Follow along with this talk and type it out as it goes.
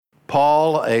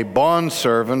Paul, a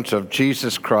bondservant of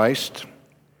Jesus Christ,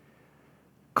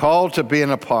 called to be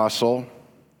an apostle,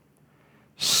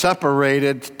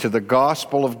 separated to the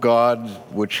gospel of God,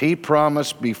 which he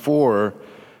promised before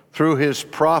through his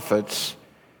prophets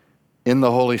in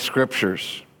the Holy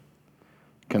Scriptures,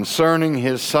 concerning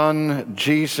his Son,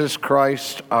 Jesus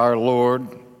Christ our Lord,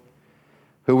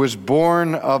 who was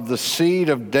born of the seed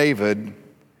of David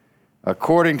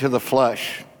according to the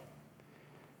flesh,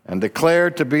 and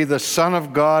declared to be the Son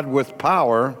of God with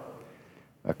power,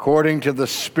 according to the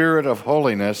Spirit of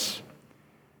holiness,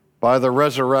 by the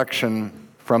resurrection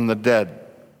from the dead.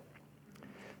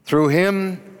 Through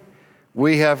him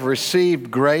we have received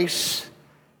grace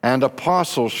and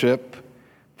apostleship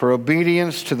for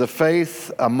obedience to the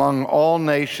faith among all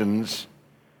nations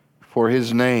for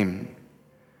his name,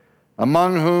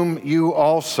 among whom you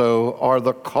also are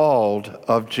the called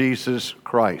of Jesus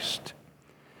Christ.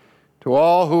 To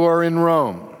all who are in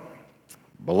Rome,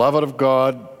 beloved of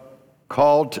God,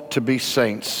 called to be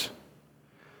saints,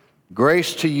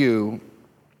 grace to you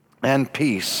and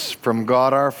peace from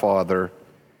God our Father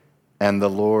and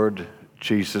the Lord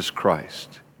Jesus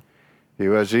Christ. He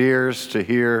who has ears to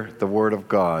hear the word of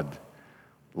God,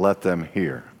 let them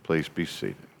hear. Please be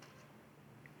seated.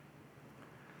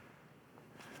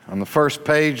 On the first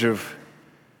page of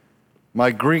my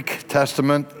Greek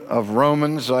Testament of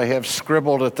Romans, I have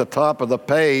scribbled at the top of the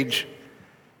page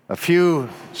a few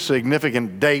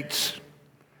significant dates.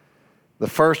 The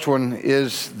first one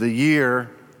is the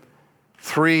year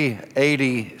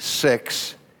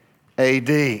 386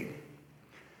 AD.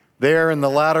 There in the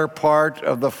latter part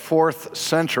of the 4th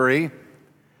century,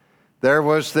 there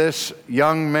was this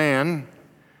young man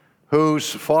whose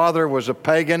father was a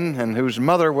pagan and whose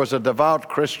mother was a devout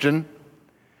Christian.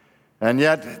 And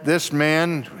yet this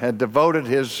man had devoted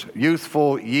his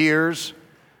youthful years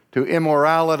to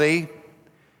immorality.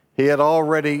 He had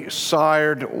already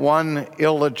sired one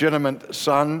illegitimate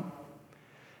son,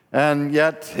 and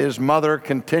yet his mother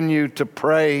continued to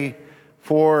pray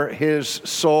for his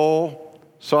soul,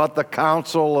 sought the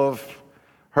counsel of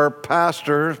her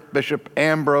pastor, Bishop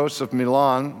Ambrose of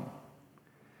Milan.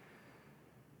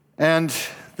 And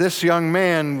this young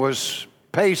man was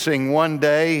pacing one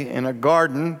day in a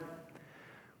garden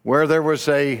where there was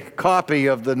a copy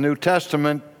of the New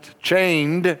Testament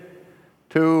chained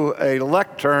to a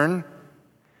lectern.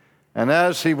 And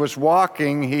as he was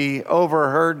walking, he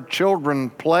overheard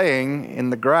children playing in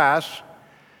the grass,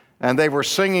 and they were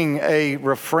singing a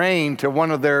refrain to one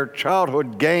of their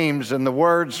childhood games, and the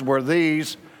words were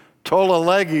these, "Tolle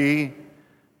lege,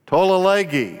 tolle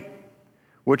lege,"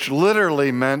 which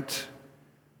literally meant,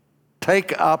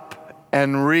 "Take up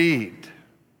and read."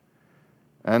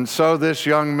 And so this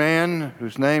young man,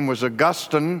 whose name was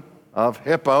Augustine of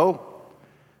Hippo,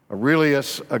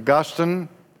 Aurelius Augustine,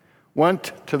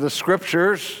 went to the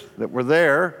scriptures that were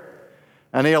there,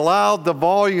 and he allowed the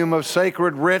volume of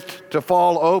sacred writ to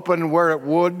fall open where it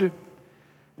would.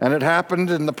 And it happened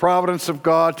in the providence of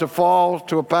God to fall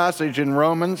to a passage in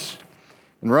Romans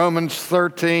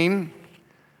 13.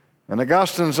 And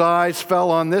Augustine's eyes fell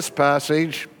on this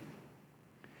passage,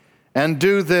 "And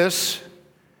do this,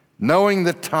 knowing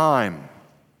the time,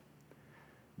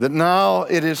 that now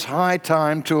it is high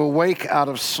time to awake out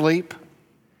of sleep,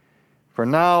 for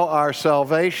now our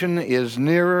salvation is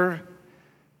nearer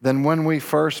than when we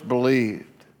first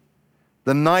believed.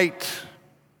 The night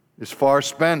is far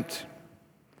spent.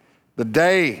 The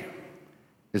day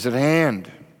is at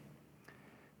hand.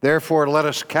 Therefore, let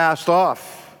us cast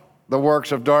off the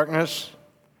works of darkness,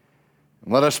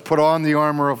 and let us put on the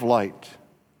armor of light.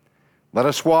 Let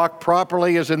us walk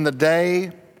properly as in the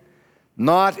day,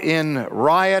 not in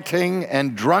rioting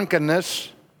and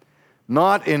drunkenness,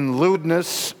 not in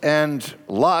lewdness and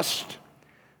lust,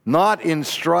 not in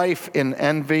strife and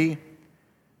envy,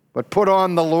 but put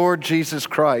on the Lord Jesus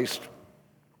Christ,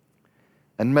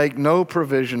 and make no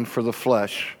provision for the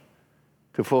flesh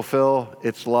to fulfill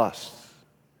its lusts."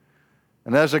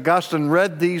 And as Augustine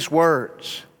read these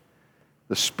words,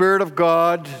 the Spirit of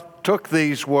God took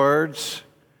these words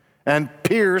and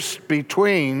pierced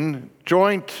between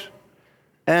joint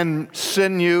and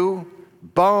sinew,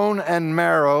 bone and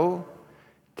marrow,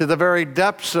 to the very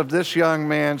depths of this young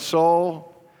man's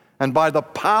soul. And by the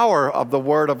power of the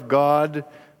Word of God,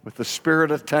 with the Spirit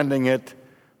attending it,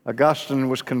 Augustine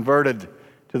was converted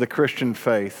to the Christian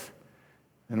faith.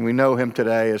 And we know him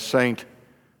today as Saint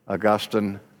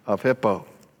Augustine of Hippo.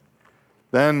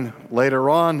 Then later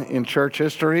on in church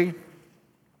history,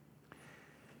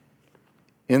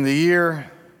 in the year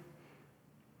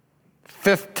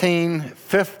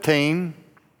 1515,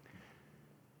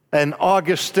 an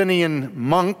Augustinian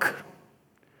monk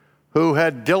who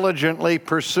had diligently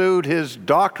pursued his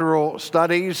doctoral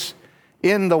studies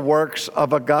in the works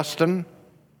of Augustine,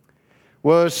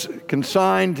 was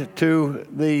consigned to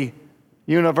the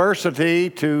university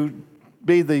to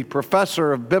be the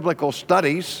professor of biblical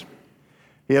studies.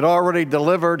 He had already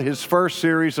delivered his first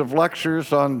series of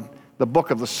lectures on the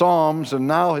book of the Psalms, and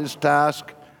now his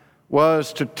task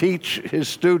was to teach his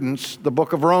students the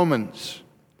book of Romans.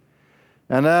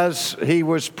 And as he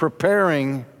was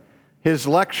preparing his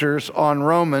lectures on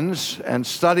Romans and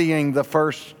studying the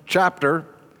first chapter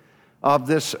of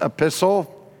this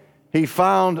epistle, he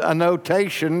found a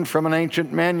notation from an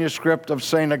ancient manuscript of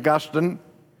St. Augustine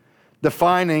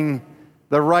defining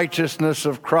the righteousness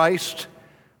of Christ,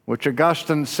 which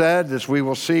Augustine said, as we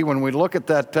will see when we look at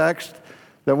that text,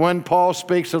 that when Paul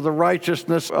speaks of the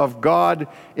righteousness of God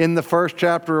in the first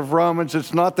chapter of Romans,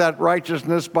 it's not that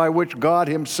righteousness by which God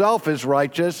himself is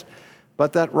righteous,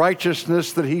 but that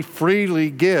righteousness that he freely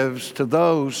gives to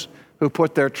those who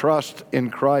put their trust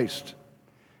in Christ.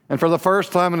 And for the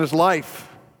first time in his life,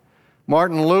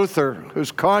 Martin Luther,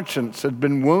 whose conscience had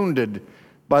been wounded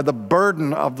by the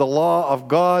burden of the law of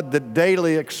God that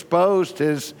daily exposed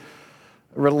his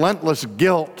relentless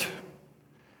guilt,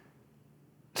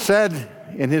 said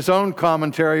in his own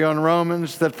commentary on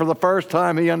Romans that for the first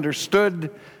time he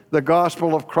understood the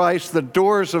gospel of Christ. The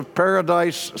doors of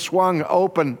paradise swung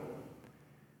open,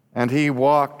 and he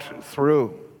walked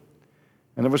through.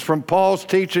 And it was from Paul's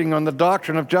teaching on the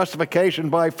doctrine of justification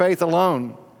by faith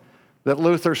alone that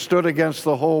Luther stood against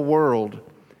the whole world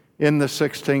in the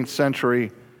 16th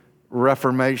century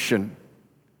Reformation.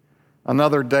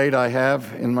 Another date I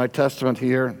have in my testament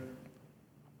here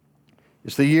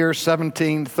is the year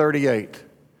 1738,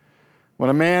 when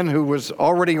a man who was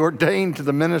already ordained to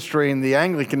the ministry in the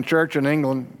Anglican Church in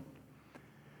England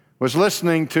was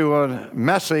listening to a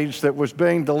message that was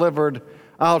being delivered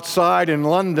outside in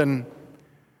London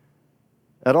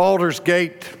at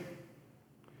Aldersgate.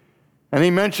 And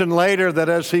he mentioned later that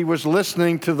as he was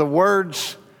listening to the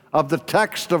words of the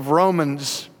text of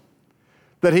Romans,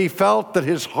 that he felt that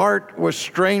his heart was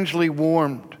strangely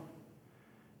warmed.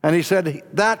 And he said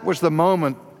that was the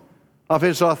moment of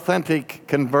his authentic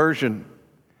conversion,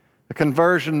 a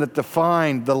conversion that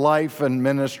defined the life and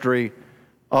ministry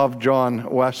of John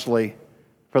Wesley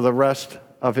for the rest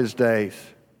of his days.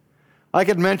 I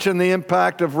could mention the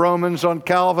impact of Romans on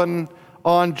Calvin,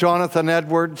 on Jonathan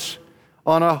Edwards,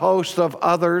 on a host of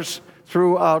others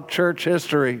throughout church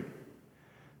history.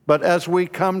 But as we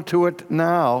come to it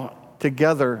now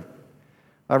together,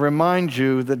 I remind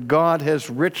you that God has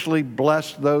richly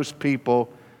blessed those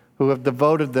people who have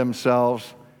devoted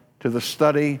themselves to the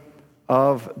study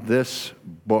of this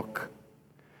book.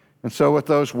 And so with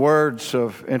those words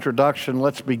of introduction,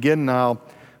 let's begin now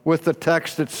with the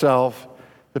text itself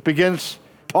that begins,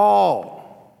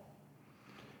 Paul,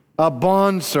 a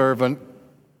bondservant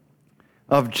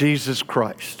of Jesus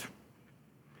Christ.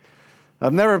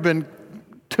 I've never been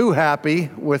too happy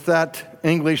with that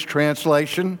English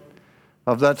translation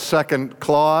of that second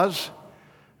clause.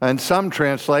 In some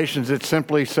translations, it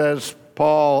simply says,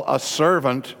 Paul, a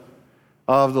servant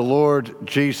of the Lord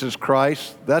Jesus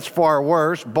Christ. That's far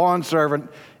worse.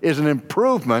 Bondservant is an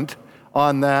improvement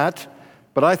on that.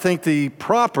 But I think the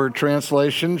proper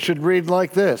translation should read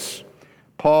like this: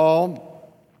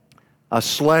 Paul, a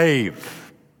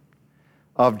slave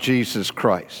of Jesus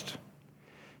Christ.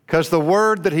 Because the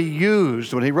word that he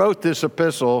used when he wrote this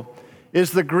epistle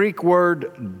is the Greek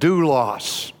word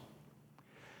doulos.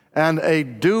 And a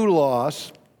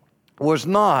doulos was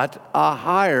not a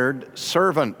hired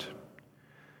servant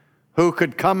who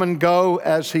could come and go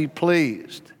as he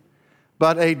pleased.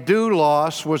 But a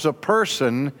doulos was a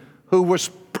person who was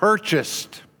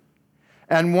purchased.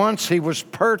 And once he was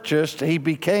purchased, he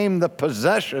became the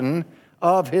possession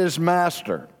of his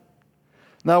master.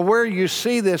 Now, where you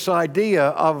see this idea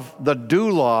of the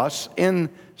doulos in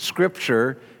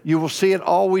Scripture, you will see it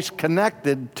always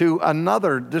connected to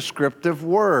another descriptive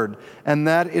word, and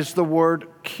that is the word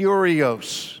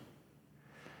kurios.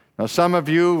 Now, some of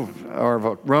you are of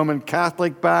a Roman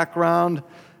Catholic background.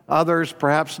 Others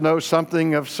perhaps know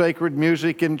something of sacred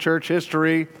music in church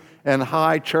history and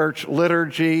high church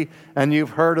liturgy, and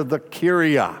you've heard of the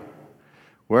Kyria,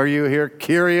 where you hear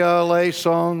Kyrie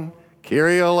eleison,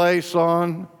 Kyrie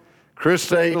eleison,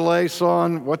 Christe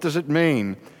eleison. What does it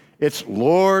mean? It's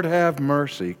Lord have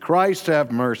mercy, Christ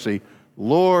have mercy,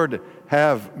 Lord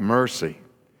have mercy.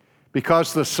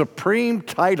 Because the supreme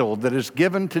title that is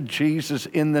given to Jesus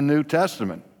in the New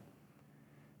Testament,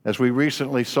 as we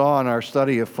recently saw in our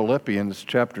study of Philippians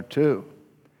chapter 2,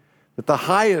 that the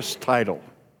highest title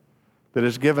that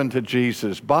is given to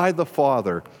Jesus by the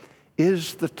Father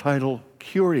is the title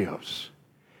Kyrios.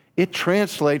 It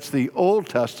translates the Old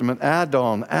Testament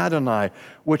Adon, Adonai,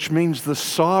 which means the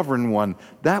sovereign one.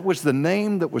 That was the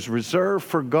name that was reserved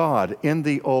for God in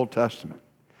the Old Testament.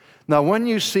 Now, when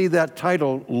you see that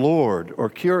title, Lord or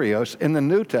Kyrios, in the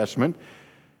New Testament,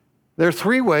 there are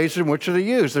three ways in which it is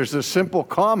used. There's a simple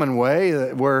common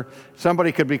way where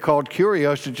somebody could be called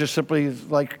Kyrios, to just simply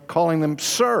like calling them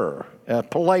sir, a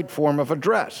polite form of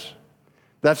address.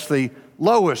 That's the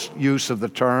lowest use of the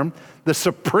term. The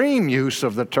supreme use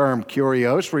of the term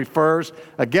Kyrios refers,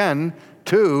 again,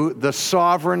 to the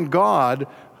sovereign God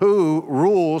who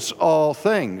rules all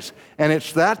things. And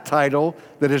it's that title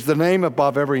that is the name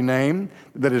above every name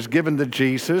that is given to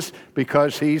Jesus,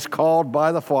 because he's called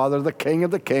by the Father the King of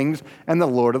the Kings and the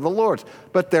Lord of the Lords.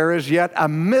 But there is yet a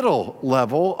middle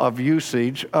level of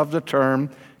usage of the term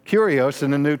Kyrios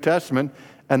in the New Testament,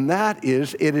 and that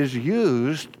is, it is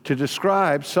used to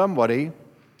describe somebody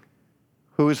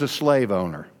who is a slave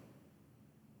owner.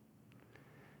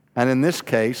 And in this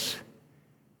case,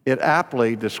 it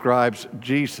aptly describes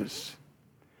Jesus.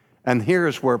 And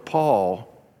here's where Paul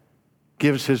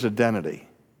gives his identity.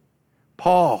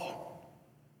 Paul,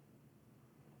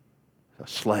 a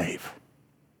slave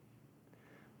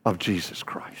of Jesus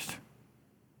Christ.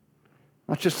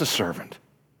 Not just a servant,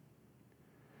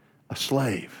 a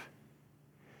slave.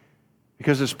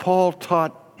 Because as Paul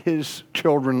taught his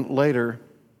children later,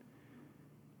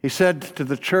 he said to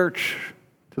the church,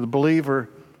 to the believer,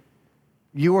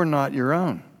 you are not your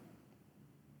own.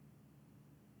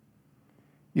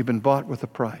 You've been bought with a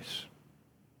price.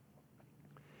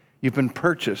 You've been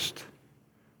purchased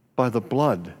by the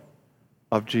blood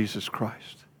of Jesus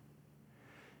Christ.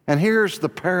 And here's the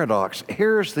paradox,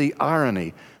 here's the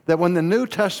irony, that when the New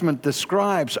Testament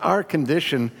describes our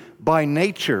condition by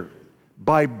nature,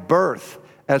 by birth,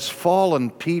 as fallen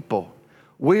people,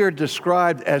 we are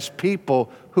described as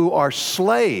people who are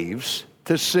slaves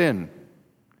to sin.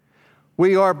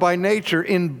 We are by nature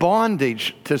in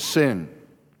bondage to sin,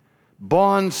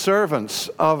 bond servants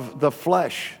of the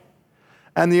flesh.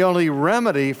 And the only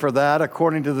remedy for that,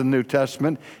 according to the New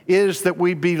Testament, is that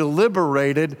we be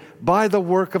liberated by the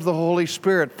work of the Holy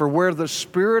Spirit. For where the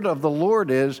Spirit of the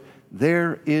Lord is,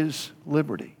 there is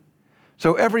liberty.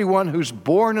 So everyone who's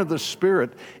born of the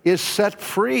Spirit is set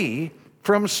free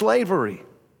from slavery.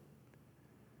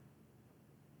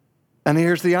 And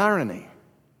here's the irony.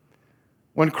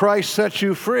 When Christ sets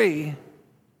you free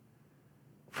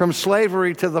from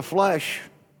slavery to the flesh,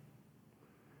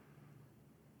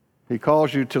 he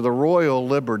calls you to the royal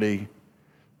liberty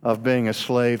of being a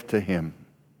slave to him.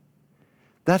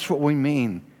 That's what we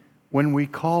mean when we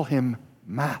call him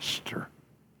Master.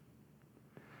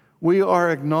 We are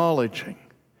acknowledging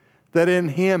that in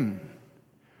him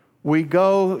we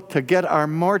go to get our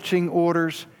marching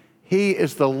orders. He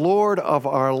is the Lord of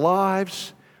our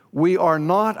lives. We are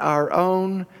not our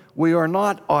own. We are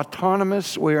not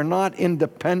autonomous. We are not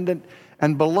independent.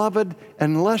 And beloved,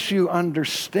 unless you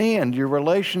understand your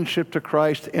relationship to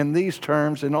Christ in these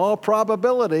terms, in all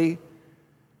probability,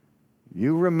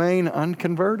 you remain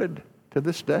unconverted to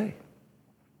this day.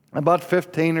 About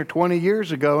 15 or 20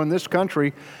 years ago in this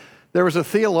country, there was a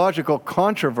theological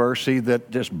controversy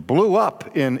that just blew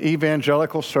up in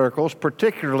evangelical circles,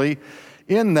 particularly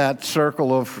in that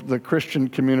circle of the Christian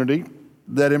community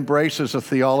that embraces a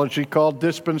theology called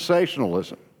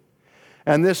dispensationalism.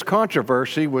 And this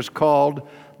controversy was called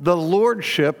the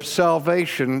Lordship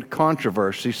Salvation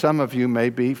Controversy. Some of you may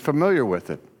be familiar with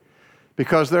it,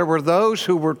 because there were those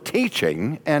who were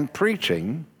teaching and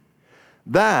preaching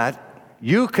that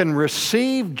you can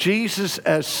receive Jesus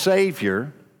as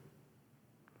Savior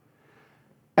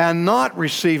and not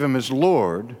receive him as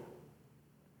Lord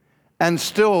and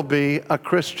still be a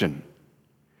Christian.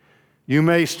 You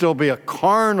may still be a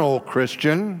carnal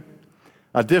Christian,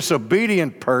 a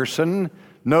disobedient person.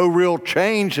 No real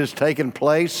change has taken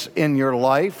place in your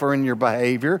life or in your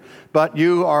behavior, but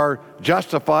you are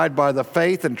justified by the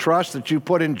faith and trust that you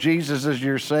put in Jesus as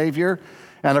your Savior.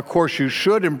 And of course, you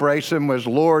should embrace him as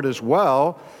Lord as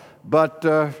well, but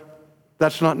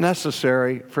that's not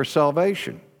necessary for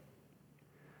salvation.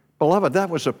 Beloved, that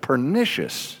was a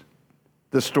pernicious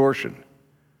distortion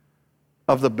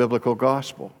of the biblical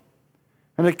gospel.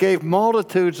 And it gave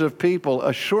multitudes of people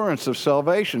assurance of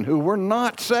salvation who were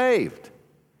not saved.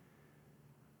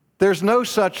 There's no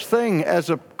such thing as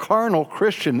a carnal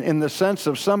Christian in the sense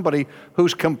of somebody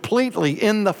who's completely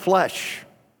in the flesh.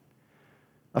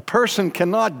 A person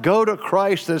cannot go to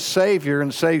Christ as Savior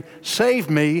and say, save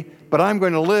me, but I'm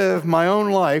going to live my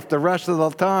own life the rest of the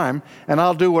time, and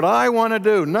I'll do what I want to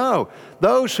do. No,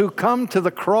 those who come to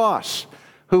the cross,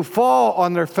 who fall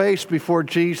on their face before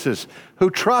Jesus,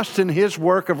 who trust in his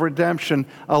work of redemption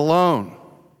alone,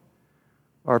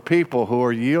 are people who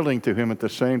are yielding to him at the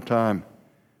same time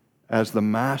as the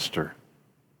master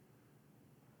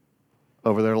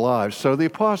over their lives. So the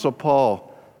Apostle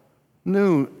Paul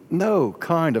knew no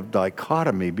kind of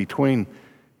dichotomy between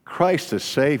Christ as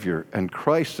Savior and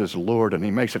Christ as Lord, and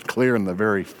he makes it clear in the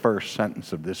very first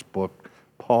sentence of this book.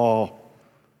 Paul,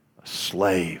 a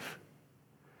slave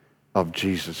of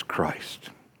Jesus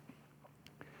Christ,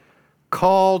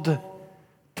 called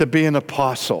to be an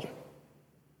apostle.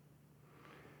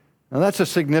 Now that's a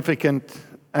significant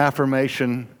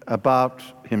affirmation about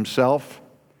himself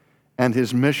and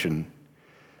his mission.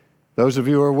 Those of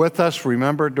you who are with us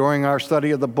remember during our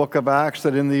study of the book of Acts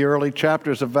that in the early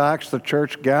chapters of Acts, the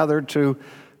church gathered to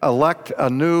elect a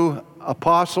new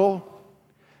apostle,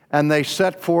 and they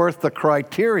set forth the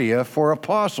criteria for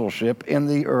apostleship in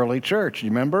the early church. You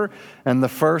remember? And the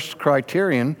first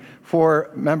criterion for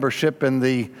membership in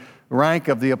the rank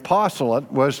of the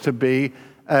apostolate was to be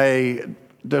a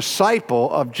disciple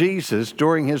of Jesus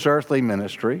during his earthly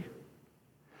ministry.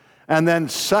 And then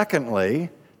secondly,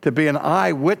 to be an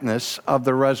eyewitness of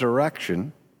the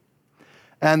resurrection.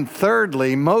 And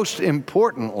thirdly, most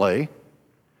importantly,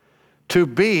 to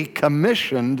be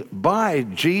commissioned by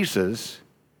Jesus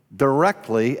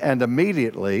directly and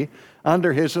immediately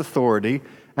under his authority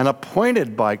and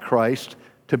appointed by Christ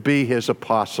to be his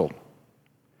apostle.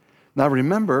 Now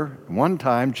remember, one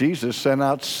time Jesus sent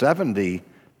out 70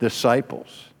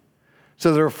 disciples.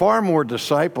 So there are far more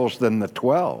disciples than the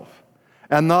 12.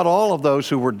 And not all of those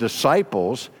who were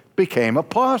disciples became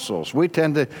apostles. We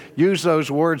tend to use those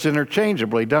words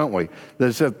interchangeably, don't we?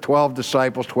 There's 12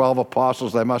 disciples, 12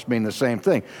 apostles, they must mean the same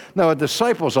thing. No, a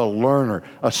disciple is a learner,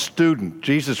 a student.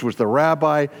 Jesus was the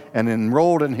rabbi, and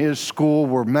enrolled in his school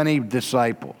were many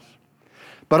disciples.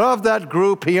 But of that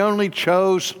group, he only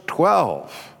chose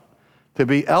 12 to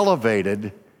be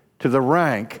elevated to the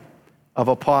rank of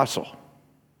apostle.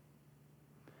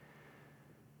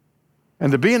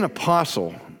 And to be an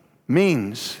apostle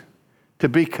means to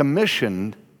be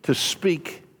commissioned to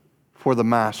speak for the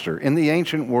master. In the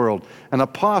ancient world, an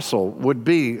apostle would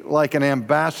be like an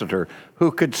ambassador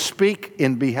who could speak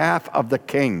in behalf of the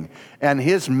king, and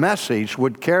his message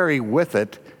would carry with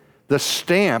it the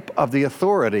stamp of the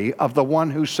authority of the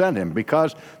one who sent him,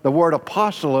 because the word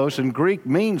apostolos in Greek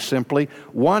means simply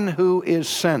one who is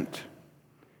sent.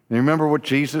 And remember what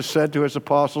Jesus said to his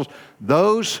apostles?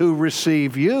 Those who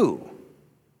receive you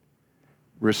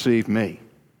receive me.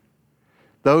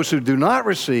 Those who do not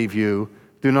receive you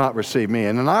do not receive me.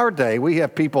 And in our day, we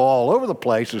have people all over the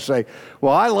place who say,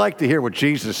 well, I like to hear what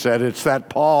Jesus said. It's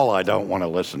that Paul I don't want to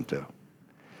listen to.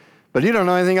 But you don't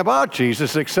know anything about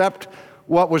Jesus except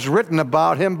what was written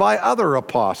about him by other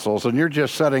apostles. And you're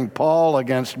just setting Paul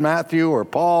against Matthew or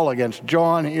Paul against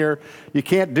John here. You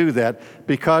can't do that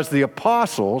because the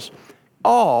apostles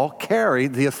all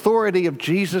carried the authority of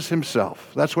Jesus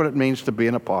himself. That's what it means to be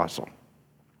an apostle.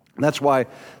 And that's why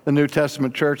the New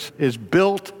Testament church is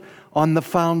built on the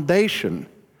foundation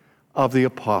of the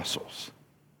apostles.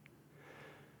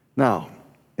 Now,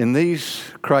 in these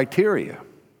criteria,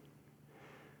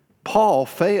 Paul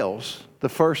fails the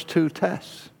first two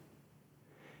tests.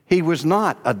 He was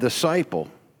not a disciple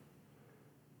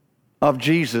of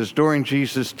Jesus during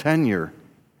Jesus' tenure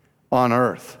on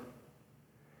earth.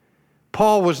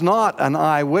 Paul was not an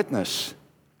eyewitness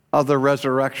of the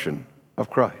resurrection of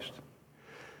Christ.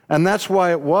 And that's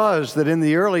why it was that in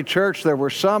the early church there were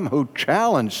some who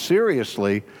challenged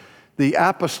seriously the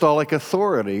apostolic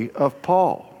authority of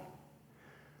Paul.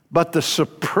 But the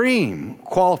supreme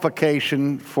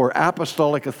qualification for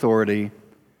apostolic authority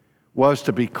was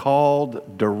to be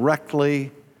called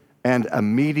directly and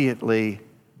immediately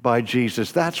by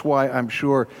Jesus. That's why I'm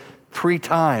sure 3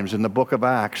 times in the book of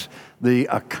Acts, the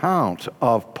account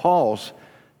of Paul's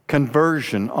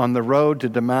conversion on the road to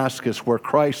Damascus, where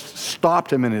Christ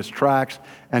stopped him in his tracks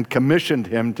and commissioned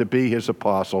him to be his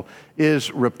apostle,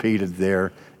 is repeated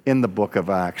there in the book of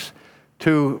Acts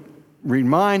to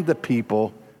remind the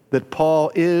people that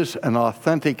Paul is an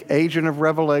authentic agent of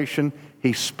revelation.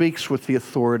 He speaks with the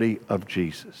authority of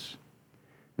Jesus.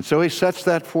 And so he sets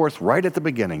that forth right at the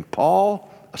beginning. Paul,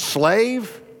 a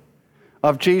slave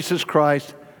of Jesus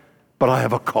Christ, but I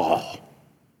have a call.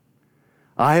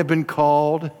 I have been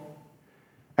called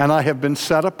and I have been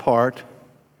set apart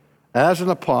as an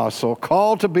apostle,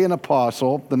 called to be an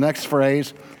apostle. The next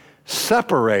phrase,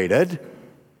 separated.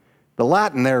 The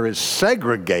Latin there is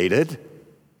segregated,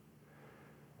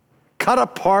 cut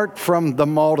apart from the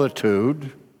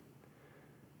multitude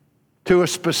to a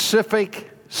specific,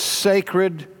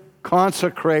 sacred,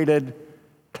 consecrated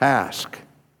task.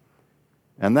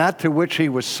 And that to which he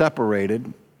was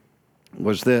separated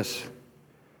was this: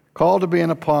 called to be an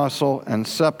apostle and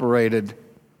separated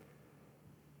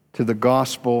to the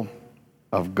gospel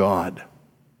of God.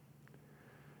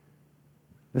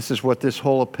 This is what this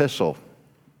whole epistle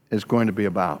is going to be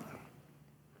about.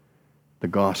 The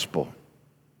gospel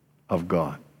of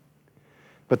God.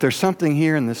 But there's something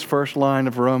here in this first line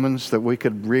of Romans that we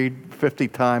could read 50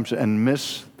 times and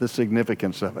miss the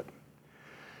significance of it.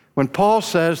 When Paul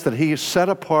says that he is set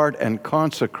apart and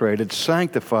consecrated,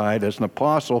 sanctified as an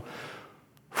apostle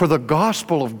for the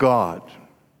gospel of God,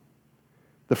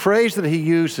 the phrase that he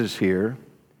uses here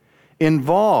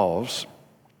involves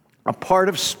a part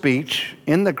of speech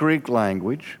in the Greek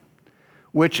language,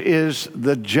 which is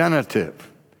the genitive,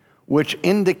 which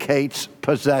indicates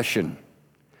possession.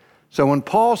 So when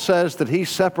Paul says that he's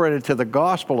separated to the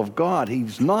gospel of God,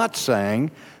 he's not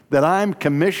saying that I'm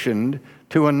commissioned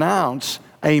to announce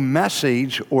a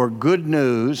message or good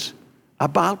news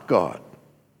about God.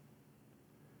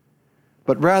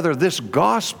 But rather, this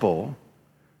gospel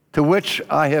to which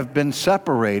I have been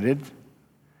separated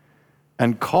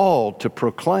and called to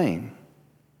proclaim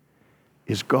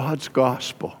is God's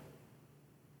gospel.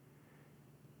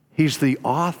 He's the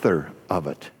author of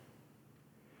it.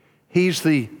 He's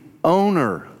the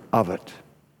owner of it.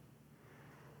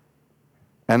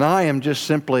 And I am just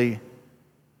simply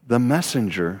the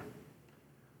messenger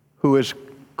who is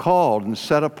called and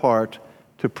set apart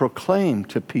to proclaim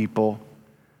to people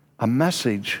a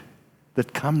message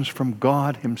that comes from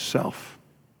God himself.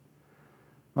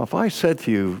 Now, if I said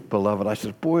to you, beloved, I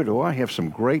said, boy, do I have some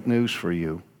great news for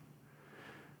you,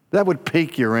 that would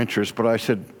pique your interest, but I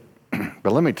said,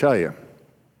 but let me tell you,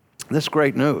 this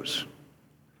great news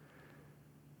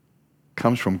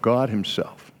comes from God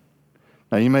himself.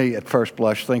 Now, you may at first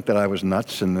blush think that I was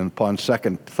nuts, and then upon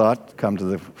second thought come to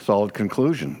the solid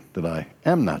conclusion that I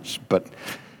am nuts. But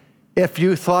if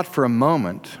you thought for a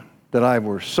moment that I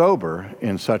were sober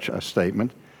in such a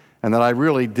statement, and that I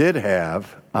really did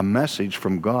have a message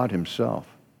from God himself,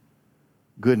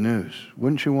 good news,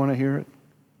 wouldn't you want to hear it?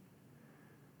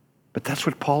 But that's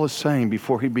what Paul is saying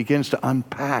before he begins to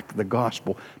unpack the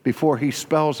gospel, before he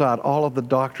spells out all of the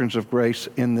doctrines of grace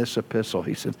in this epistle.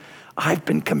 He said, I've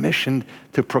been commissioned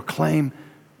to proclaim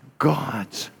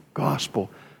God's gospel,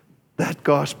 that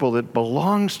gospel that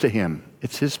belongs to him.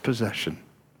 It's his possession,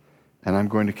 and I'm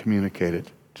going to communicate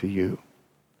it to you.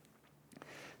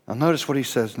 Now notice what he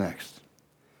says next.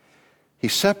 He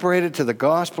separated to the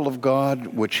gospel of God,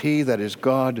 which he, that is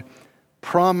God,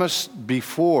 promised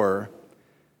before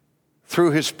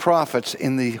through his prophets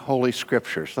in the Holy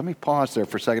Scriptures. Let me pause there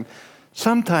for a second.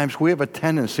 Sometimes we have a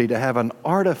tendency to have an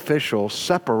artificial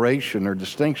separation or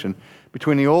distinction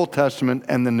between the Old Testament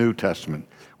and the New Testament.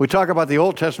 We talk about the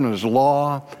Old Testament as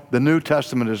law, the New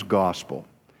Testament as gospel,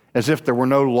 as if there were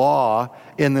no law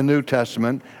in the New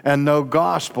Testament and no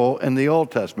gospel in the Old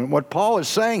Testament. What Paul is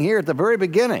saying here at the very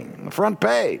beginning, the front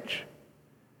page,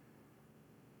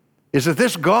 is that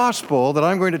this gospel that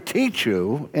I'm going to teach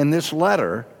you in this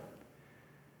letter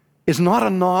is not a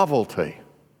novelty.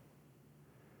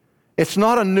 It's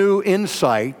not a new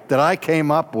insight that I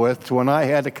came up with when I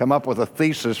had to come up with a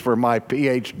thesis for my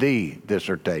PhD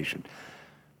dissertation.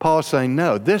 Paul is saying,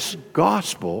 no, this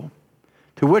gospel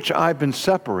to which I've been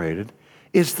separated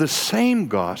is the same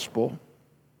gospel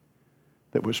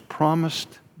that was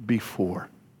promised before.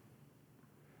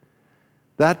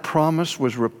 That promise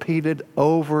was repeated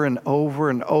over and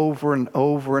over and over and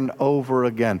over and over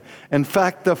again. In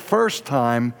fact, the first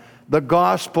time the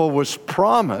gospel was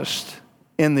promised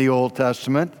in the Old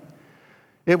Testament,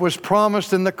 it was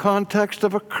promised in the context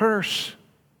of a curse.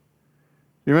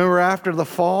 You remember after the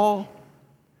fall,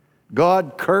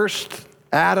 God cursed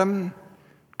Adam,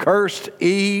 cursed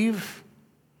Eve,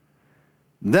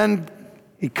 then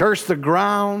he cursed the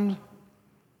ground,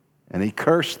 and he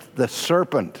cursed the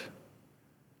serpent,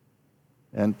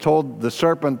 and told the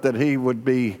serpent that he would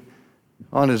be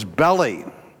on his belly.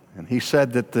 And he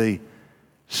said that the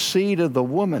seed of the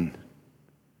woman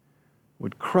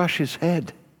would crush his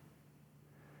head.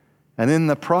 And in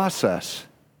the process,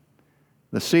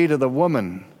 the seed of the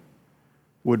woman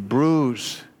would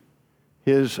bruise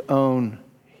his own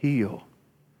heel.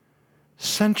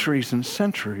 Centuries and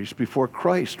centuries before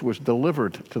Christ was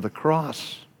delivered to the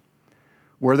cross,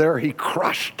 where there he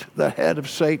crushed the head of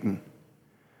Satan,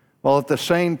 while at the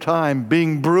same time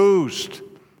being bruised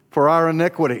for our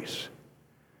iniquities.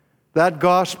 That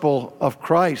gospel of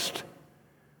Christ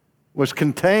was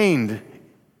contained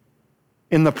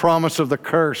in the promise of the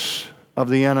curse of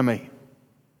the enemy.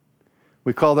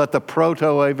 We call that the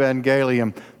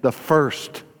proto-evangelium, the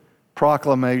first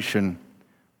proclamation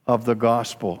of the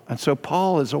gospel. And so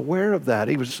Paul is aware of that.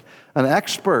 He was an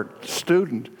expert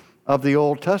student of the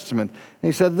Old Testament. And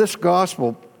he said, this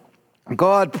gospel,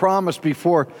 God promised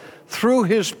before through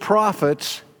his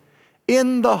prophets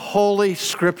in the Holy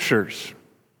Scriptures.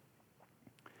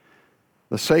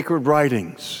 The sacred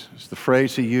writings is the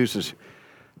phrase he uses.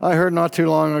 I heard not too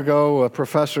long ago a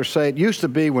professor say it used to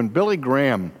be when Billy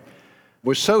Graham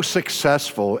was so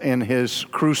successful in his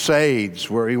crusades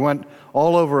where he went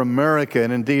all over America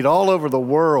and indeed all over the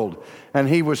world, and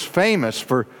he was famous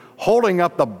for holding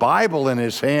up the Bible in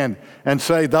his hand and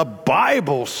say, the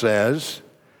Bible says,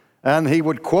 and he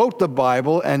would quote the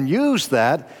Bible and use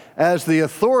that as the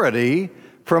authority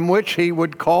from which he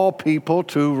would call people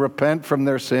to repent from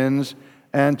their sins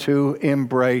and to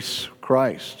embrace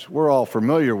Christ. We're all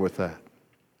familiar with that.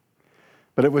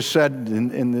 But it was said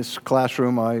in this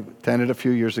classroom I attended a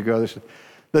few years ago, they said,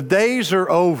 the days are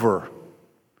over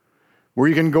where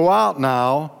you can go out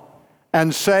now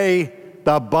and say,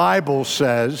 the Bible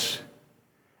says,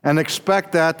 and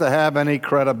expect that to have any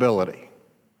credibility.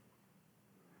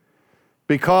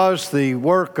 Because the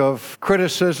work of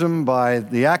criticism by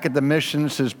the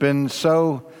academicians has been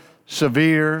so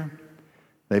severe,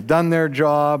 they've done their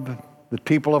job, that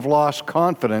people have lost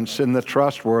confidence in the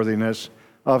trustworthiness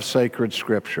of sacred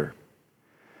Scripture.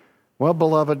 Well,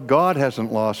 beloved, God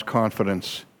hasn't lost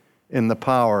confidence in the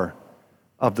power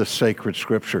of the sacred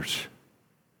Scriptures.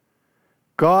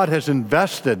 God has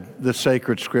invested the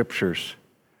sacred Scriptures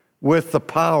with the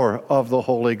power of the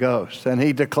Holy Ghost. And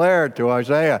he declared to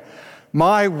Isaiah,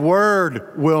 my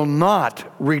word will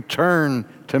not return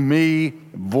to me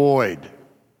void.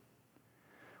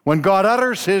 When God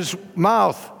utters his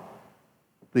mouth,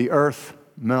 the earth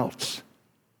melts.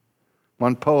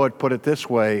 One poet put it this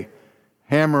way,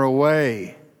 hammer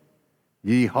away,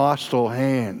 ye hostile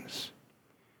hands.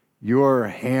 Your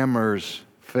hammers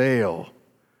fail.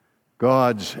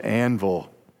 God's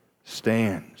anvil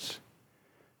stands.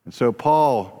 And so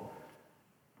Paul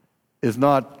is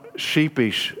not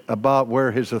sheepish about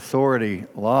where his authority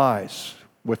lies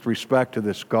with respect to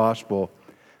this gospel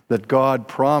that God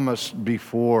promised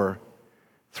before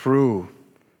through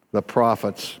the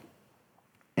prophets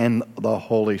and the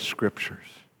Holy Scriptures.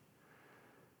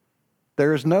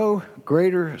 There is no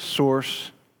greater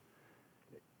source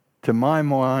to my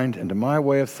mind and to my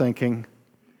way of thinking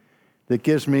that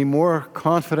gives me more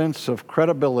confidence of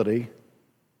credibility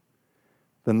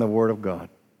than the Word of God.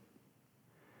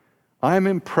 I'm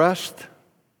impressed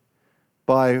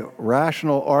by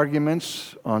rational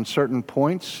arguments on certain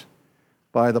points,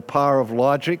 by the power of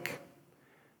logic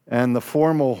and the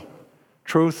formal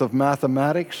truth of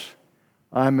mathematics.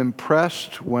 I'm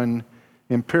impressed when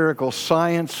empirical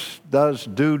science does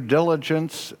due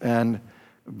diligence and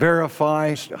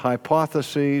verifies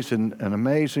hypotheses in an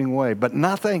amazing way. But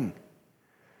nothing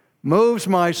moves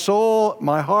my soul,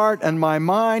 my heart, and my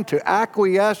mind to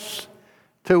acquiesce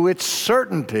to its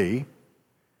certainty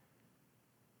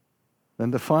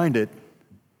than to find it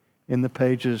in the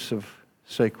pages of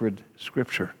sacred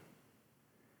Scripture.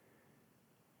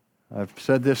 I've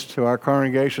said this to our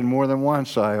congregation more than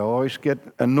once. I always get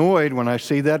annoyed when I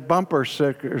see that bumper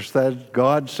sticker that says,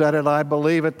 God said it, I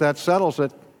believe it, that settles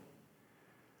it.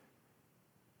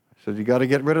 I said, you got to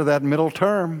get rid of that middle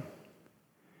term.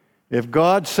 If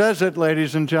God says it,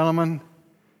 ladies and gentlemen,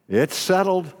 it's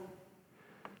settled.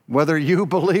 Whether you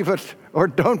believe it or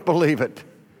don't believe it,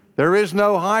 there is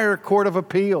no higher court of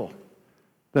appeal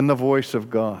than the voice of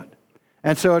God.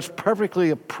 And so it's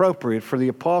perfectly appropriate for the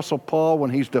Apostle Paul,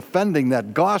 when he's defending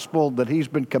that gospel that he's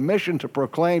been commissioned to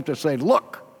proclaim, to say,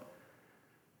 look,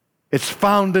 it's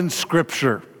found in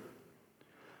Scripture.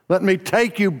 Let me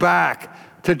take you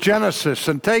back to Genesis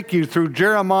and take you through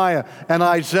Jeremiah and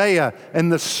Isaiah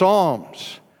and the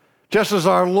Psalms. Just as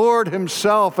our Lord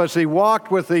himself, as he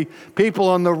walked with the people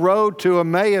on the road to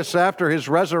Emmaus after his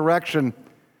resurrection,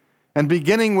 and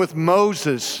beginning with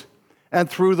Moses and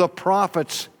through the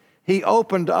prophets, he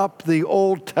opened up the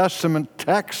Old Testament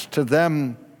text to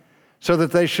them so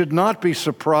that they should not be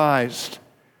surprised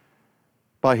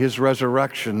by his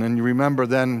resurrection. And you remember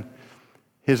then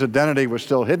his identity was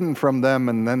still hidden from them,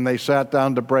 and then they sat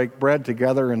down to break bread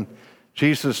together, and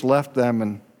Jesus left them,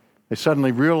 and they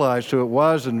suddenly realized who it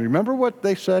was. And remember what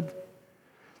they said?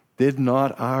 Did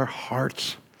not our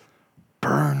hearts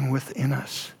burn within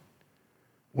us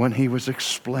when he was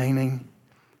explaining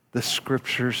the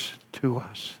Scriptures to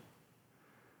us?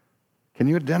 Can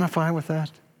you identify with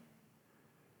that?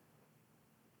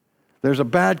 There's a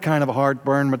bad kind of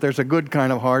heartburn, but there's a good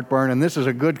kind of heartburn, and this is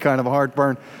a good kind of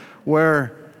heartburn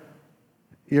where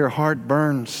your heart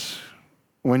burns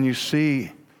when you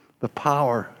see the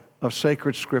power of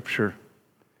sacred Scripture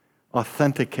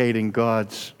authenticating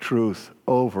God's truth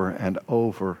over and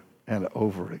over and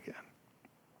over again.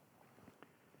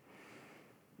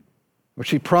 Which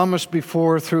he promised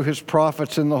before through his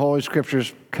prophets in the Holy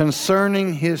Scriptures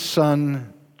concerning his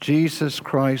Son, Jesus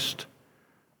Christ,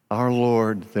 our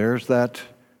Lord. There's that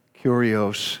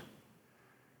kurios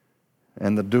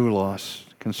and the doulos.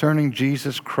 Concerning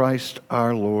Jesus Christ,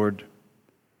 our Lord.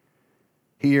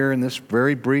 Here in this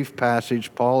very brief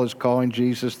passage, Paul is calling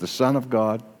Jesus the Son of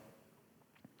God.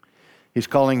 He's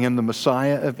calling him the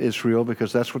Messiah of Israel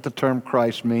because that's what the term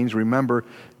Christ means. Remember,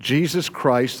 Jesus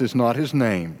Christ is not his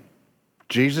name.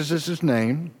 Jesus is his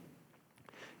name.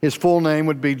 His full name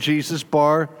would be Jesus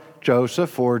Bar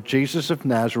Joseph or Jesus of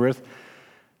Nazareth.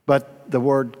 But the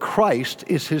word Christ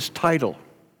is his title.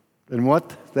 And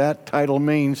what that title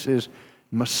means is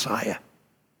Messiah.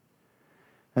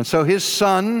 And so his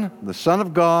Son, the Son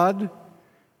of God,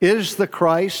 is the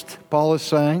Christ, Paul is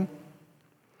saying,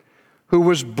 who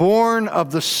was born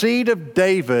of the seed of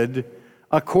David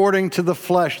according to the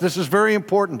flesh. This is very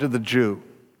important to the Jew,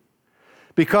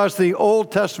 because the Old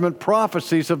Testament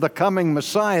prophecies of the coming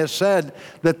Messiah said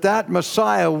that that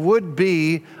Messiah would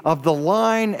be of the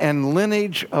line and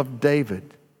lineage of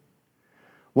David.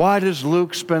 Why does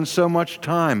Luke spend so much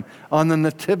time on the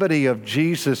nativity of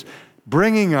Jesus,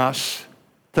 bringing us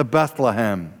to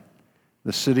Bethlehem,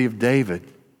 the city of David?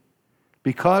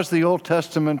 Because the Old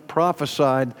Testament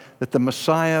prophesied that the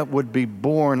Messiah would be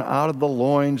born out of the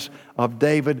loins of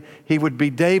David. He would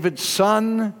be David's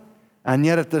son, and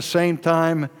yet at the same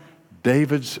time,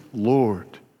 David's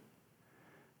Lord.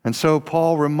 And so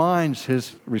Paul reminds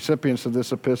his recipients of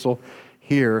this epistle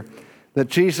here that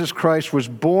Jesus Christ was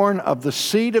born of the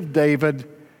seed of David,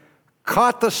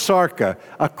 kata sarka,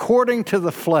 according to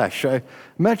the flesh. I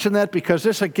mention that because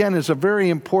this, again, is a very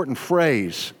important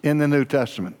phrase in the New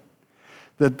Testament.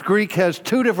 The Greek has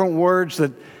two different words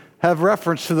that have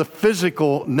reference to the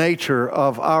physical nature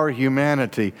of our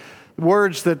humanity.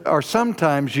 Words that are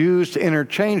sometimes used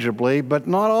interchangeably, but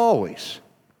not always.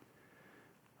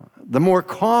 The more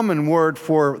common word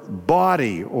for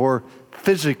body or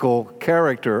physical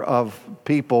character of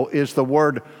people is the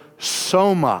word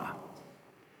soma.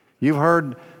 You've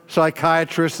heard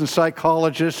psychiatrists and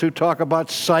psychologists who talk about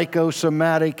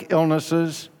psychosomatic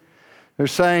illnesses. They're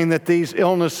saying that these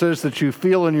illnesses that you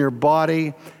feel in your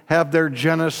body have their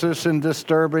genesis in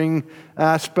disturbing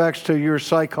aspects to your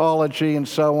psychology and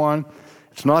so on.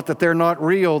 It's not that they're not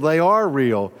real, they are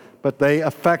real, but they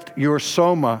affect your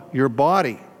soma, your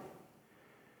body.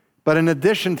 But in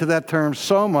addition to that term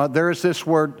soma, there is this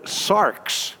word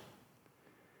sarx.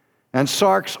 And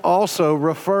sarx also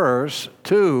refers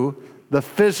to the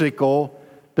physical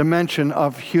dimension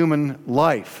of human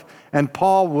life. And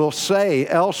Paul will say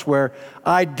elsewhere,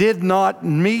 I did not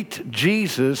meet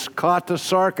Jesus kata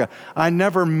sarka. I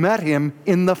never met him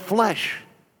in the flesh.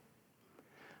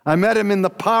 I met him in the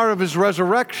power of his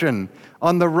resurrection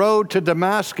on the road to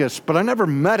Damascus, but I never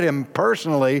met him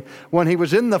personally when he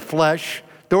was in the flesh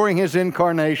during his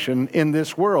incarnation in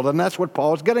this world. And that's what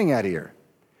Paul is getting at here.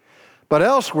 But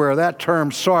elsewhere, that term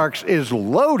sarx is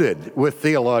loaded with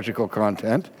theological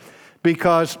content,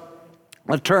 because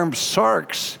the term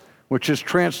sarx, which is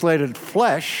translated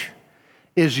flesh,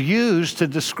 is used to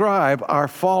describe our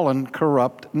fallen,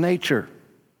 corrupt nature.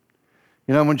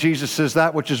 You know, when Jesus says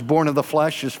that which is born of the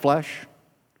flesh is flesh,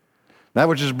 that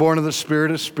which is born of the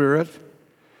Spirit is spirit.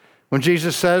 When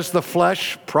Jesus says the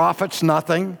flesh profits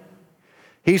nothing,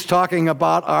 he's talking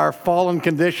about our fallen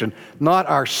condition, not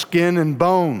our skin and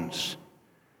bones,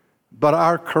 but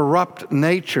our corrupt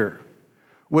nature,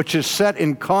 which is set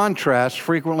in contrast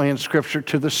frequently in Scripture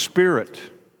to the Spirit.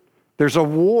 There's a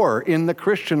war in the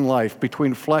Christian life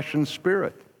between flesh and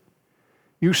spirit.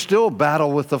 You still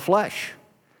battle with the flesh.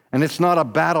 And it's not a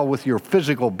battle with your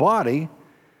physical body.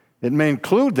 It may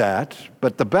include that,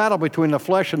 but the battle between the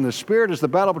flesh and the spirit is the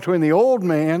battle between the old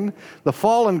man, the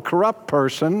fallen, corrupt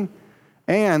person,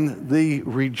 and the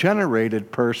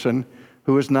regenerated person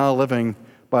who is now living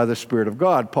by the Spirit of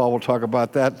God. Paul will talk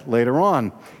about that later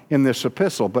on in this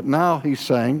epistle. But now he's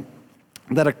saying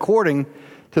that according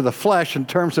to the flesh, in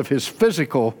terms of his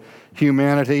physical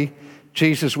humanity,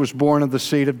 Jesus was born of the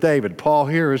seed of David. Paul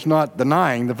here is not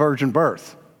denying the virgin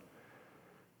birth,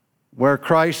 where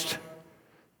Christ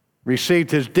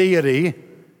received his deity,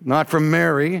 not from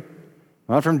Mary,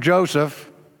 not from Joseph,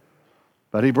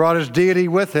 but he brought his deity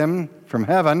with him from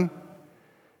heaven,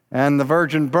 and the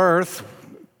virgin birth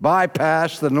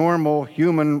bypassed the normal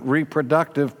human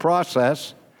reproductive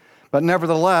process, but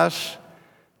nevertheless,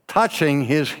 touching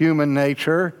his human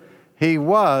nature, he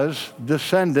was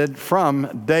descended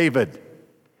from David.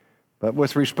 But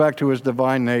with respect to his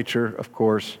divine nature, of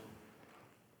course,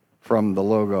 from the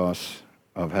Logos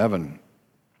of heaven.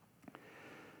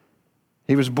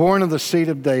 He was born of the seed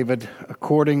of David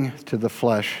according to the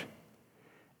flesh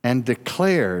and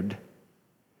declared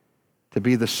to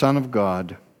be the Son of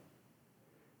God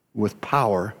with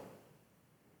power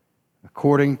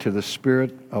according to the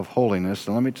Spirit of holiness.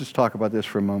 And let me just talk about this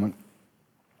for a moment.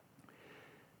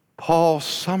 Paul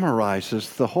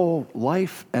summarizes the whole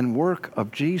life and work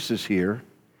of Jesus here.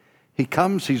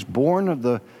 He's born of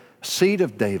the seed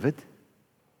of David,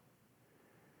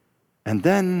 and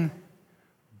then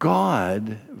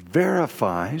God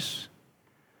verifies,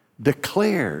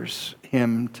 declares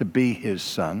him to be his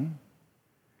Son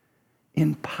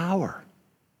in power.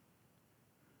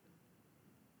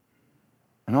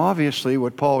 And obviously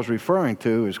what Paul is referring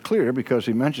to is clear because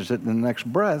he mentions it in the next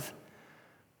breath,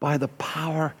 by the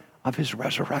power of his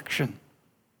resurrection.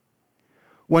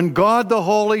 When God the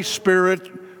Holy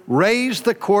Spirit raised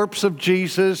the corpse of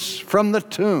Jesus from the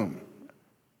tomb,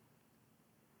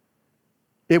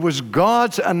 it was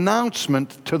God's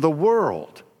announcement to the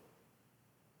world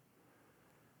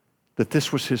that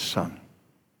this was his Son.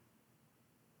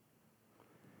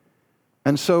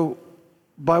 And so,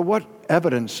 by what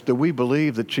evidence do we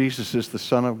believe that Jesus is the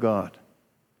Son of God?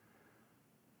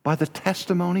 By the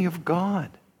testimony of God,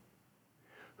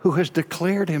 who has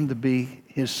declared him to be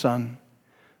his Son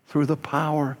through the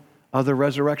power of the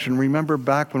resurrection. Remember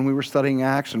back when we were studying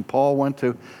Acts and Paul went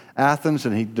to Athens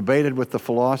and he debated with the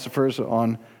philosophers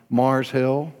on Mars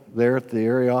Hill there at the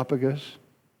Areopagus?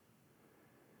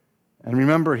 And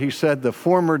remember, he said the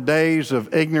former days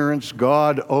of ignorance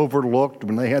God overlooked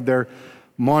when they had their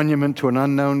monument to an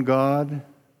unknown God.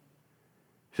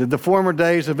 He said the former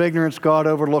days of ignorance God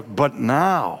overlooked, but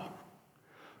now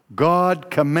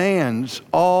God commands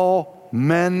all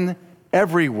men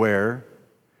everywhere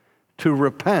to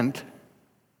repent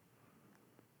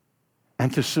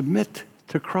and to submit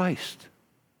to Christ,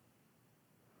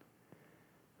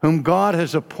 whom God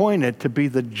has appointed to be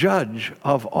the judge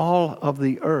of all of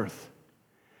the earth,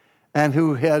 and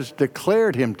who has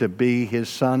declared him to be his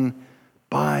Son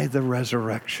by the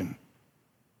resurrection.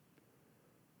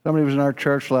 Somebody was in our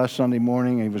church last Sunday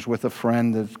morning. He was with a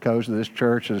friend that goes to this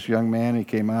church, this young man. He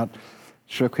came out,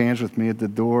 shook hands with me at the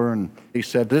door, and he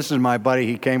said, "This is my buddy.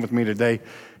 He came with me today.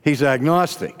 He's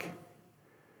agnostic."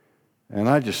 And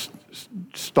I just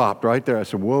stopped right there. I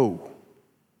said, "Whoa,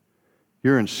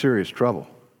 you're in serious trouble."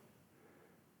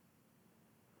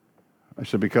 I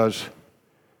said, "Because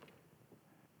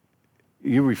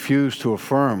you refuse to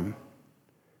affirm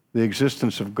the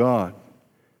existence of God."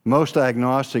 Most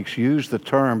agnostics use the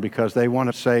term because they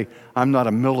want to say, "I'm not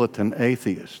a militant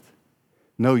atheist."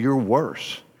 No, you're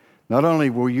worse. Not only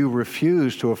will you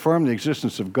refuse to affirm the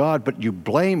existence of God, but you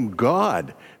blame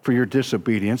God for your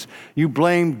disobedience. You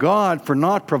blame God for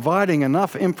not providing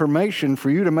enough information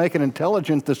for you to make an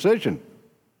intelligent decision.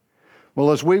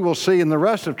 Well, as we will see in the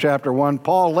rest of chapter 1,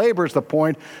 Paul labors the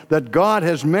point that God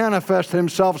has manifested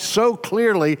himself so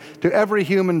clearly to every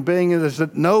human being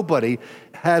that nobody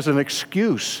has an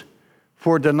excuse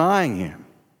for denying him.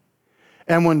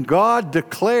 And when God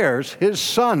declares his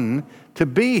Son to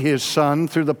be his Son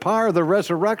through the power of the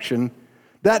resurrection,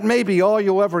 that may be all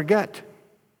you'll ever get.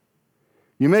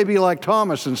 You may be like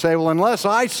Thomas and say, "Well, unless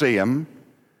I see him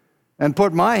and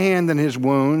put my hand in his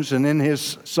wounds and in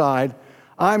his side,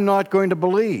 I'm not going to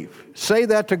believe." Say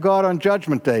that to God on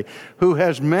Judgment Day, who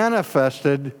has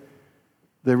manifested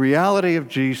the reality of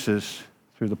Jesus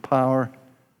through the power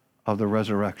of the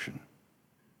resurrection.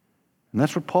 And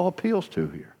that's what Paul appeals to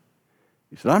here.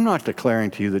 He said, "I'm not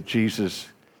declaring to you that Jesus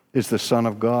is the Son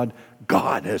of God.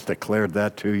 God has declared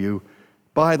that to you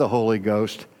by the Holy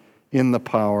Ghost in the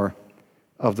power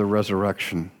of the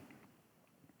resurrection.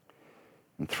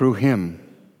 And through him,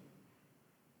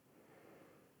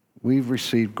 we've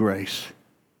received grace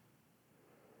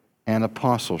and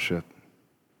apostleship."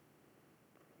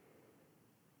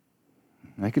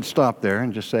 I could stop there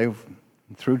and just say,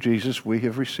 through Jesus, we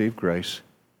have received grace.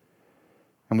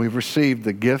 And we've received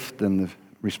the gift and the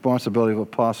responsibility of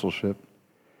apostleship.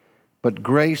 But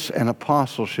grace and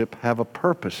apostleship have a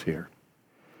purpose here.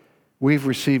 We've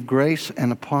received grace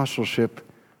and apostleship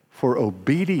for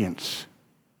obedience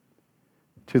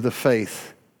to the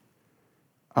faith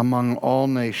among all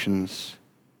nations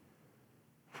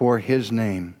for his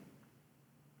name,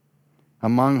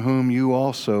 among whom you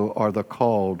also are the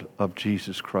called of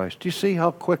Jesus Christ. Do you see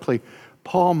how quickly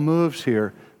Paul moves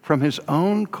here from his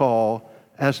own call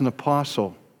as an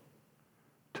apostle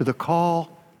to the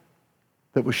call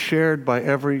that was shared by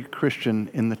every Christian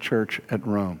in the church at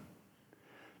Rome,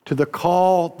 to the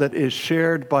call that is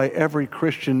shared by every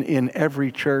Christian in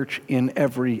every church in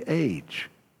every age?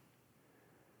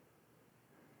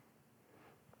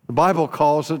 The Bible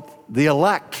calls it the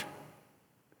elect,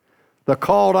 the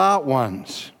called out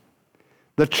ones.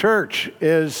 The church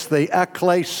is the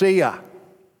ecclesia,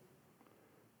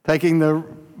 taking the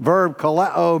verb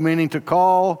kaleo, meaning to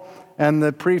call, and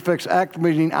the prefix ek,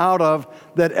 meaning out of,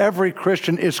 that every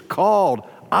Christian is called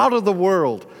out of the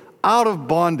world, out of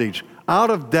bondage, out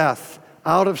of death,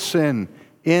 out of sin,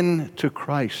 into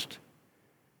Christ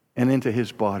and into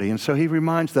his body. And so he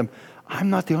reminds them, I'm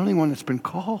not the only one that's been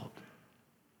called.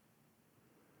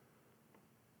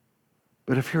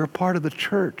 But if you're a part of the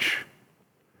church,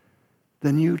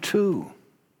 then you too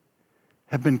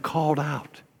have been called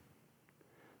out,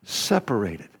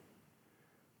 separated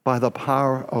by the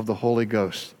power of the Holy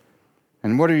Ghost.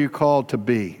 And what are you called to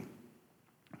be?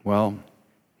 Well,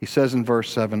 he says in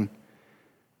verse 7,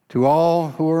 to all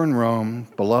who are in Rome,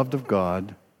 beloved of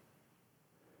God,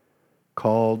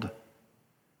 called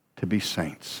to be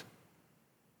saints.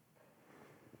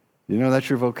 You know that's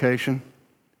your vocation?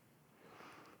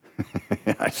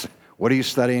 What are you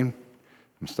studying?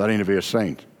 I'm studying to be a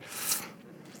saint.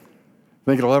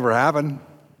 Think it'll ever happen?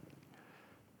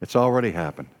 It's already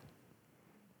happened.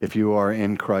 If you are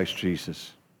in Christ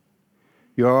Jesus,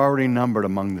 you are already numbered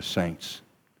among the saints.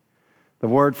 The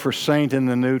word for saint in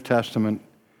the New Testament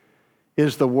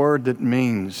is the word that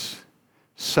means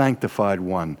sanctified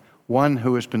one, one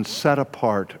who has been set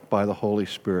apart by the Holy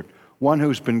Spirit, one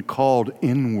who's been called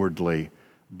inwardly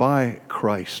by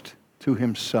Christ to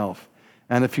himself.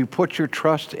 And if you put your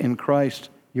trust in Christ,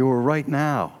 you are right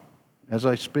now, as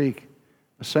I speak,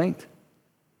 a saint.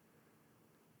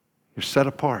 You're set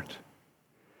apart.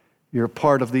 You're a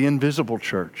part of the invisible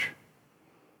church,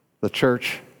 the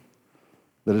church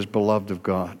that is beloved of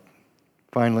God.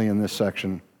 Finally, in this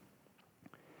section,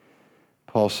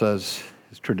 Paul says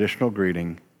his traditional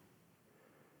greeting,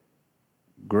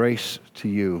 grace to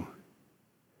you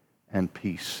and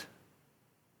peace.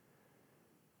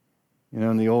 You know,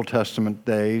 in the Old Testament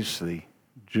days, the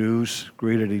Jews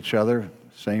greeted each other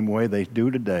the same way they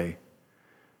do today.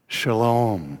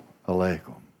 Shalom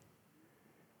Aleichem.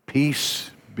 Peace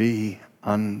be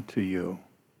unto you.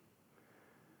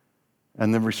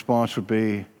 And the response would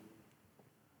be,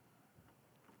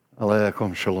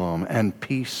 Aleichem Shalom, and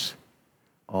peace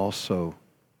also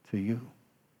to you.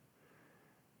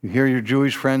 You hear your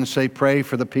Jewish friends say, pray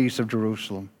for the peace of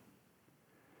Jerusalem.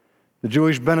 The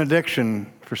Jewish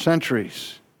benediction for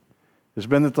centuries has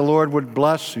been that the Lord would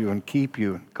bless you and keep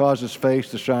you, and cause his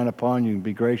face to shine upon you and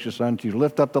be gracious unto you,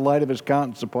 lift up the light of his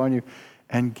countenance upon you,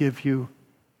 and give you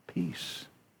peace.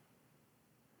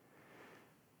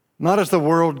 Not as the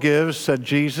world gives, said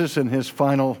Jesus in his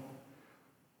final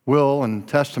will and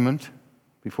testament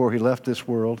before he left this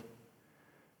world,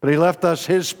 but he left us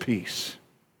his peace,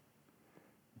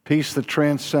 peace that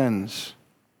transcends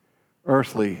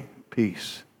earthly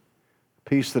peace,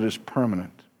 peace that is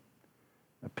permanent,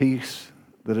 a peace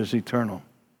that is eternal,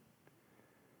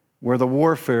 where the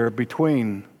warfare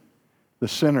between the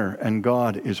sinner and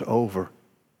God is over.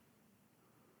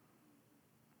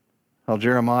 How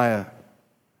Jeremiah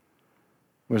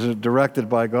was directed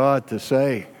by God to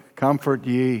say, comfort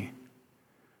ye,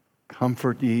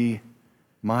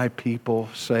 my people,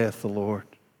 saith the Lord.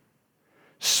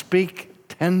 Speak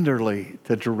tenderly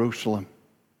to Jerusalem,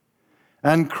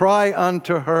 and cry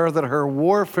unto her that her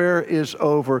warfare is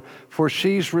over, for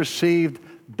she's received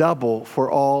double for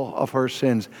all of her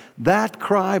sins. That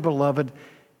cry, beloved,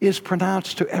 is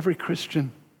pronounced to every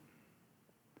Christian.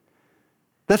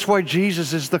 That's why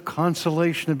Jesus is the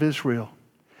consolation of Israel.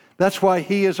 That's why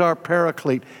he is our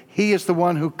paraclete. He is the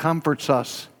one who comforts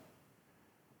us,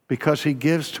 because he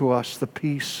gives to us the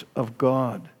peace of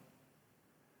God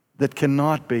that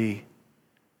cannot be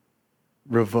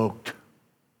revoked.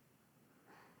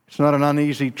 It's not an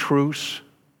uneasy truce.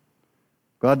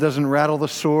 God doesn't rattle the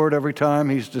sword every time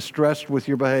he's distressed with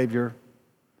your behavior.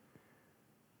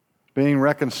 Being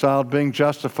reconciled, being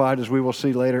justified, as we will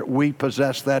see later, we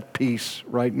possess that peace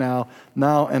right now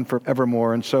and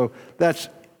forevermore. And so that's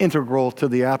integral to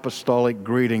the apostolic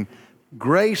greeting.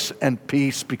 Grace and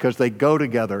peace, because they go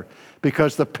together.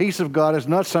 Because the peace of God is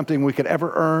not something we could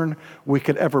ever earn, we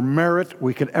could ever merit,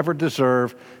 we could ever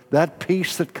deserve. That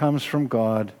peace that comes from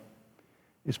God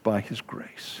is by his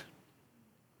grace.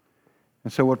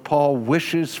 And so what Paul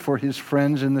wishes for his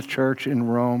friends in the church in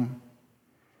Rome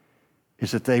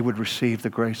is that they would receive the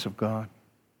grace of God.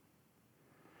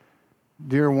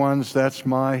 Dear ones, that's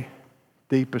my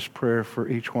deepest prayer for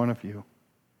each one of you.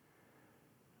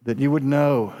 That you would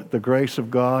know the grace of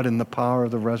God and the power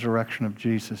of the resurrection of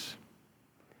Jesus.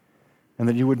 And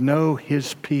that you would know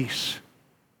his peace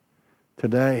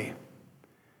today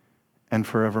and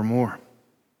forevermore.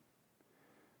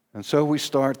 And so we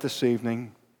start this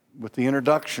evening with the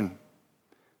introduction,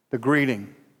 the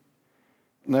greeting.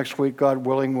 Next week, God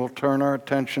willing, we'll turn our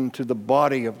attention to the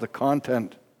body of the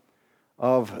content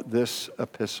of this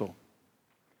epistle.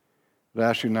 I'd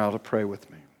ask you now to pray with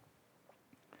me.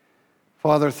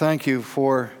 Father, thank you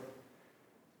for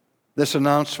this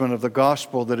announcement of the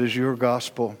gospel that is your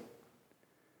gospel.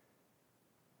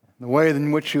 The way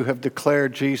in which you have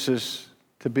declared Jesus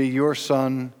to be your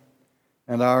Son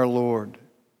and our Lord.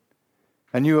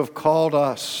 And you have called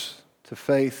us to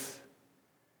faith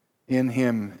in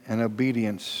him and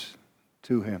obedience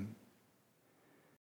to him.